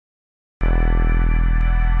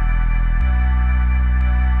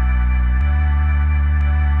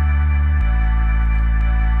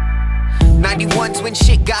was when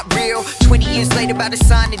shit got real. 20 years later, about to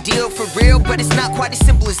sign a deal for real. But it's not quite as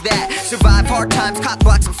simple as that. Survive hard times, cock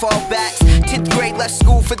blocks and fallbacks. 10th grade, left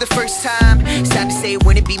school for the first time. Sad to say it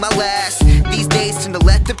wouldn't be my last. These days tend to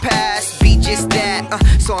let the past be just that,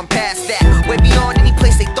 so I'm past that. Way beyond any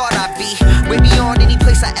place they thought I'd be. Way beyond any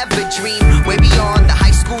place I ever dreamed. Way beyond the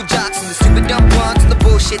high school jocks and the stupid dumb blondes and the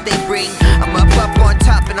bullshit they bring. I'm up on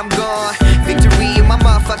top and I'm gone. Victory in my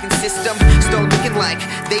motherfucking system. Still looking like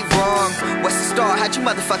they wrong. What's the star? How'd you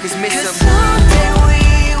motherfuckers miss them? 'Cause someday we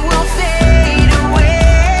will fade away.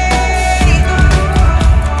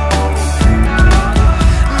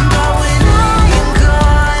 But when I am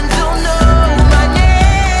gone, they'll know my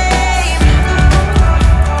name.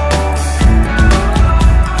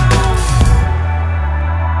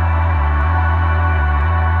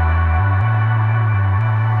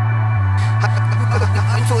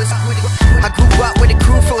 I grew up with a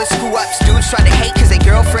crew full of screw-ups. Dudes try to hate